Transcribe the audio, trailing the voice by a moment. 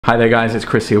Hi there guys, it's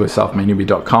Chris here with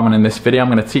selfmadenewbie.com, and in this video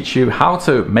I'm going to teach you how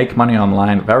to make money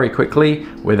online very quickly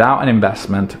without an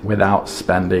investment, without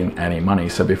spending any money.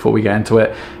 So before we get into it,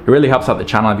 it really helps out the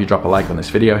channel if you drop a like on this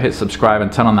video, hit subscribe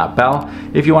and turn on that bell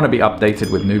if you want to be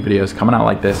updated with new videos coming out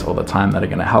like this all the time that are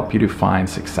going to help you to find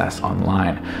success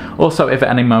online. Also, if at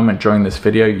any moment during this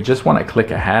video you just want to click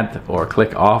ahead or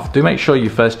click off, do make sure you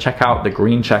first check out the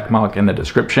green check mark in the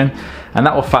description, and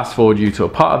that will fast forward you to a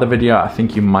part of the video I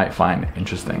think you might find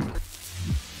interesting.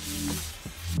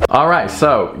 Alright,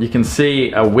 so you can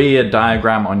see a weird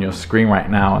diagram on your screen right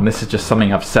now, and this is just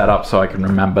something I've set up so I can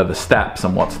remember the steps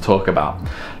and what to talk about.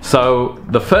 So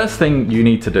the first thing you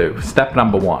need to do, step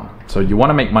number one, so you want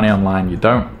to make money online, you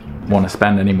don't want to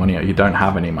spend any money or you don't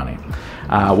have any money.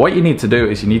 What you need to do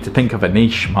is you need to think of a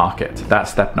niche market.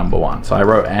 That's step number one. So I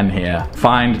wrote N here,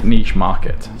 find niche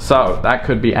market. So that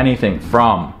could be anything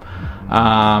from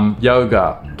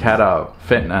yoga, keto,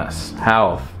 fitness,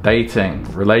 health, dating,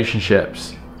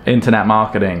 relationships, internet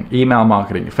marketing, email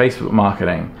marketing, Facebook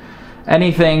marketing,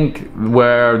 anything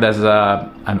where there's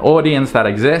an audience that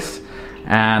exists,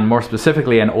 and more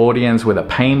specifically an audience with a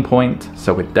pain point.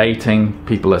 So with dating,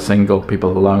 people are single,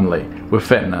 people are lonely. With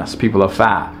fitness, people are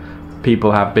fat,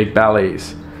 people have big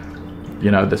bellies. You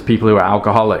know, there's people who are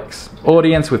alcoholics.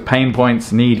 Audience with pain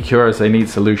points need cures, they need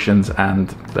solutions, and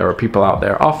there are people out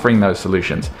there offering those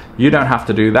solutions. You don't have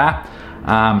to do that,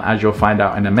 as you'll find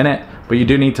out in a minute, but you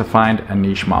do need to find a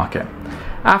niche market.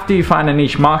 After you find a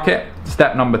niche market,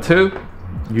 step number two,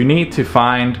 you need to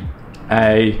find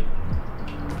a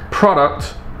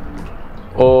product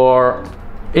or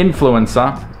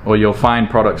influencer, or you'll find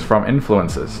products from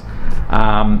influencers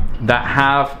that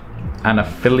have an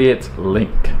affiliate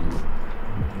link.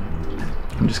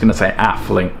 I'm just going to say AF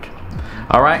link.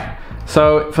 All right.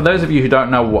 So for those of you who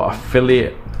don't know what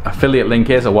affiliate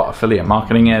link is or what affiliate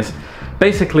marketing is,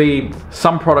 basically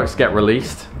some products get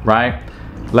released, right?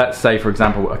 Let's say, for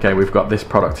example, okay, we've got this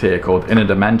product here called Inner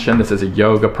Dimension. This is a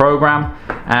yoga program,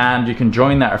 and you can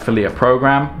join that affiliate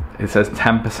program. It says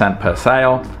 10% per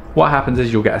sale. What happens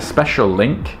is you'll get a special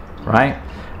link, right?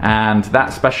 And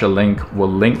that special link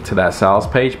will link to their sales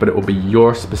page, but it will be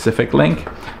your specific link.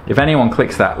 If anyone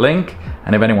clicks that link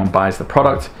and if anyone buys the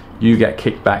product, you get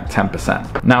kicked back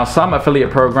 10%. Now, some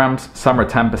affiliate programs, some are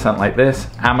 10% like this.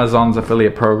 Amazon's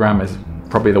affiliate program is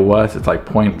probably the worst. It's like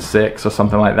 0.6 or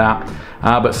something like that.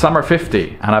 But some are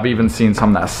 50, and I've even seen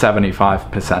some that are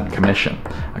 75% commission.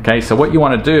 Okay, so what you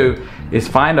want to do is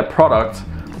find a product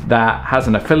that has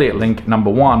an affiliate link,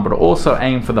 number one, but also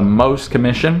aim for the most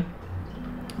commission,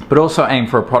 but also aim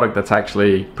for a product that's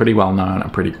actually pretty well known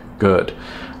and pretty good.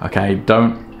 Okay,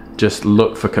 don't just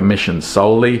look for commission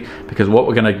solely, because what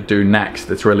we're going to do next,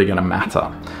 it's really going to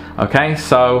matter. Okay,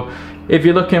 so if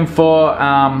you're looking for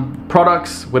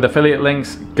products with affiliate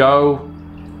links, go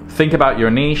think about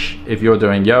your niche. If you're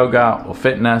doing yoga or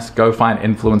fitness, go find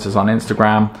influencers on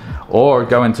Instagram, or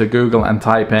go into Google and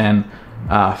type in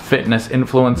fitness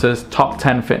influencers, top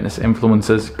 10 fitness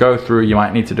influencers. Go through, you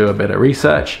might need to do a bit of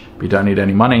research, but you don't need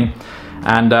any money,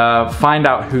 and find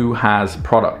out who has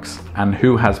products and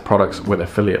who has products with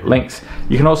affiliate links.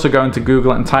 You can also go into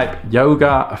Google and type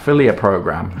yoga affiliate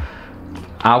program,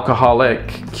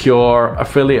 alcoholic cure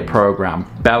affiliate program,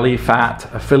 belly fat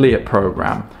affiliate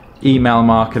program, email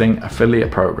marketing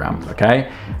affiliate program,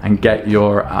 okay? And get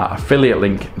your affiliate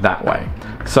link that way.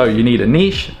 So you need a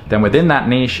niche, then within that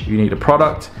niche you need a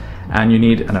product, and you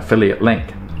need an affiliate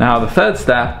link. Now the third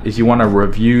step is you want to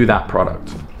review that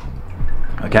product.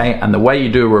 Okay, and the way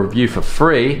you do a review for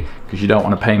free, because you don't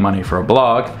want to pay money for a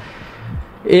blog,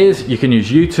 is you can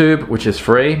use YouTube, which is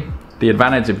free. The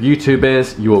advantage of YouTube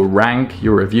is you will rank,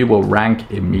 your review will rank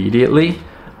immediately.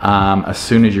 As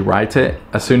soon as you write it,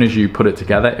 as soon as you put it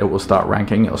together, it will start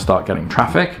ranking, it will start getting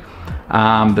traffic.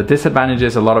 The disadvantage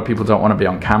is a lot of people don't want to be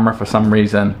on camera for some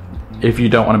reason. If you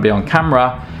don't want to be on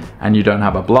camera and you don't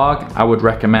have a blog, I would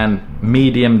recommend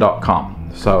medium.com.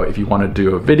 So if you want to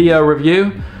do a video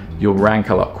review, you'll rank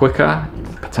a lot quicker,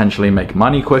 potentially make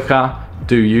money quicker.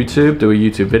 Do a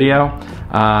YouTube video.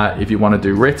 If you want to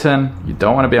do written, you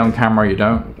don't want to be on camera, you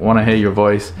don't want to hear your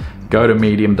voice, go to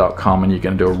medium.com and you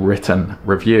can do a written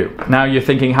review. Now you're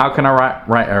thinking, how can I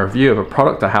write a review of a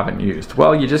product I haven't used?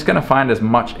 Well, you're just going to find as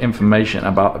much information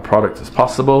about the product as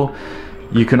possible.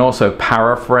 You can also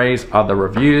paraphrase other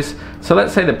reviews. So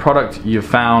let's say the product you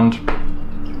found,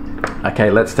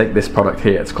 okay, let's take this product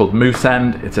here. It's called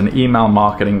Moosend. It's an email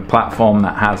marketing platform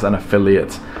that has an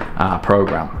affiliate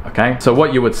program. Okay, so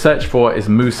what you would search for is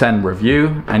Moosend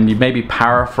review, and you maybe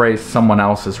paraphrase someone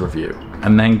else's review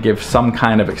and then give some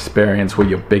kind of experience where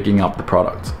you're bigging up the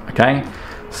product. Okay,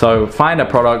 so find a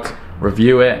product,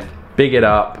 review it, big it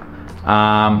up,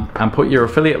 and put your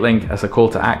affiliate link as a call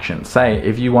to action. Say,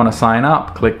 if you want to sign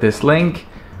up, click this link.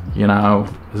 You know,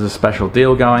 there's a special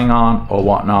deal going on or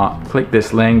whatnot. Click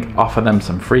this link, offer them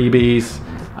some freebies.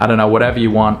 I don't know, whatever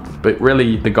you want, but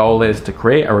really the goal is to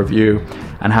create a review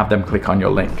and have them click on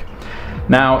your link.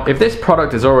 Now, if this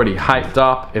product is already hyped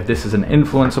up, if this is an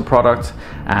influencer product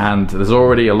and there's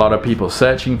already a lot of people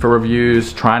searching for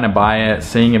reviews, trying to buy it,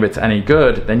 seeing if it's any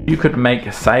good, then you could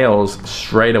make sales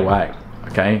straight away,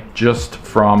 okay? Just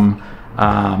from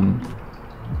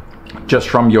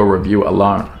your review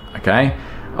alone, okay?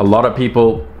 A lot of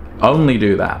people only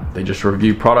do that. They just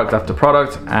review product after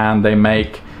product and they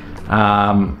make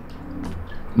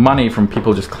money from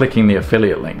people just clicking the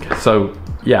affiliate link. So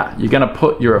yeah, you're gonna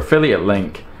put your affiliate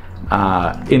link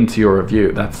into your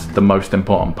review. That's the most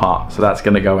important part. So that's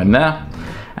gonna go in there.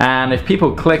 And if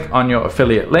people click on your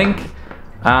affiliate link,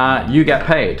 you get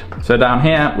paid. So down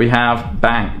here we have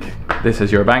bank. This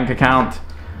is your bank account.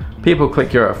 People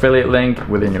click your affiliate link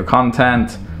within your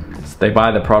content, they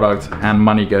buy the product and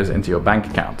money goes into your bank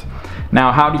account.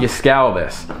 Now, how do you scale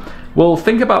this? Well,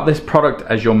 think about this product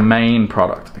as your main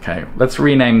product, okay? Let's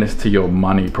rename this to your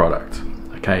money product,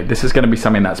 okay? This is gonna be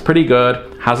something that's pretty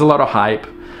good, has a lot of hype,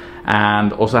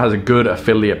 and also has a good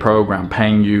affiliate program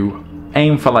paying you,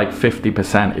 aim for like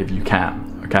 50% if you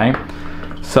can, okay?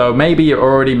 So maybe you're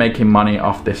already making money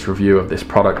off this review of this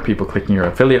product, people clicking your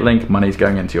affiliate link, money's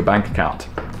going into your bank account.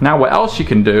 Now, what else you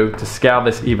can do to scale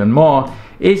this even more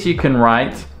is you can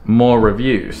write more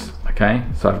reviews, okay?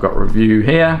 So I've got review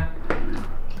here.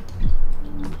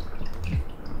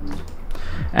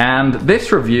 And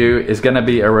this review is gonna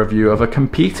be a review of a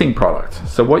competing product.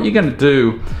 So what you're gonna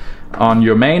do on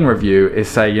your main review is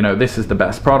say, you know, this is the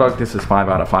best product, this is 5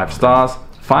 out of 5 stars.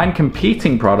 Find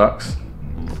competing products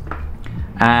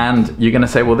and you're gonna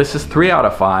say, well, this is 3 out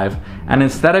of 5. And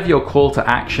instead of your call to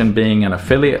action being an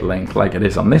affiliate link like it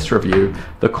is on this review,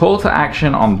 the call to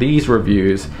action on these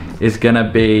reviews is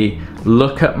gonna be,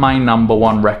 look at my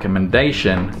 #1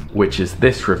 recommendation, which is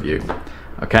this review.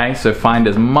 Okay, so find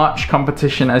as much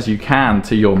competition as you can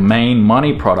to your main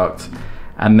money product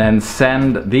and then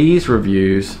send these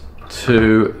reviews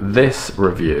to this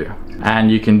review.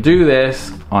 And you can do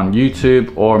this on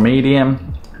YouTube or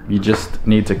Medium. You just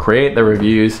need to create the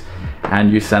reviews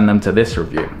and you send them to this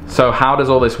review. So how does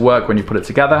all this work when you put it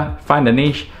together? Find a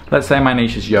niche. Let's say my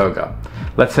niche is yoga.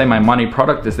 Let's say my money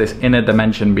product is this Inner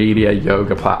Dimension Media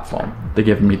yoga platform. They're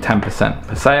giving me 10%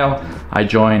 per sale. I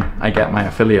join, I get my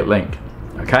affiliate link,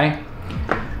 okay?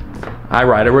 I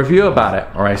write a review about it,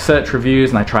 or I search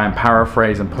reviews and I try and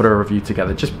paraphrase and put a review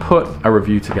together. Just put a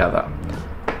review together.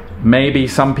 Maybe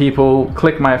some people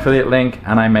click my affiliate link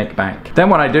and I make bank. Then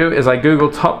what I do is I Google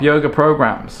top yoga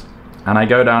programs and I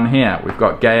go down here. We've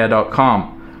got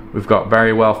Gaia.com, we've got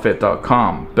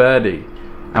verywellfit.com, Birdie,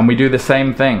 and we do the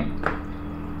same thing.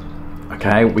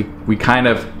 Okay, we kind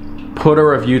of put a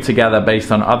review together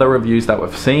based on other reviews that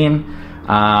we've seen.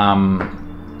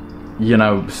 You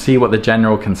know, see what the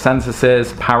general consensus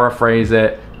is, paraphrase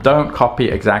it. Don't copy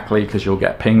exactly because you'll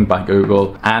get pinged by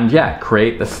Google. And yeah,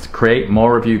 create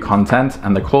more review content,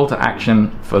 and the call to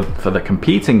action for the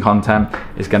competing content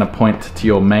is gonna point to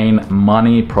your main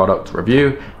money product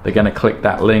review. They're gonna click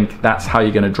that link. That's how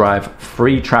you're gonna drive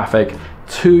free traffic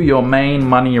to your main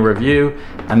money review,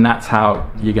 and that's how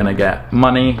you're gonna get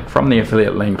money from the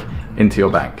affiliate link into your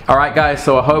bank. All right, guys,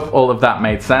 so I hope all of that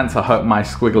made sense. I hope my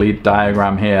squiggly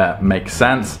diagram here makes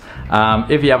sense.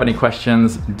 If you have any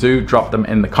questions, do drop them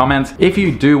in the comments. If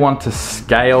you do want to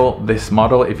scale this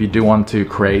model, if you do want to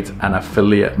create an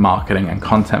affiliate marketing and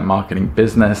content marketing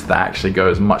business that actually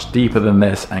goes much deeper than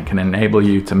this and can enable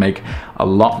you to make a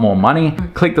lot more money,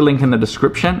 click the link in the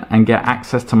description and get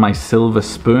access to my Silver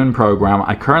Spoon program.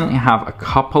 I currently have a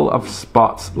couple of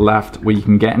spots left where you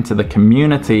can get into the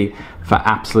community for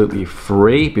absolutely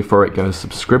free before it goes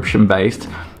subscription based.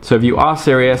 So if you are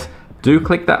serious, do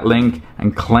click that link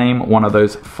and claim one of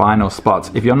those final spots.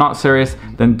 If you're not serious,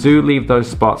 then do leave those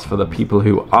spots for the people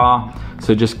who are.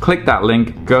 So just click that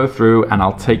link, go through, and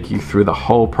I'll take you through the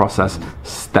whole process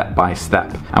step by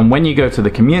step. And when you go to the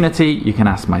community, you can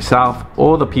ask myself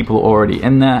or the people already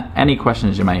in there any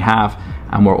questions you may have,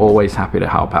 and we're always happy to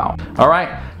help out. All right,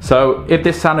 so if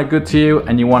this sounded good to you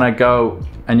and you wanna go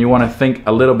and you wanna think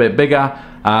a little bit bigger,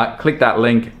 click that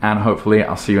link and hopefully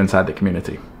I'll see you inside the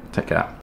community. Take care.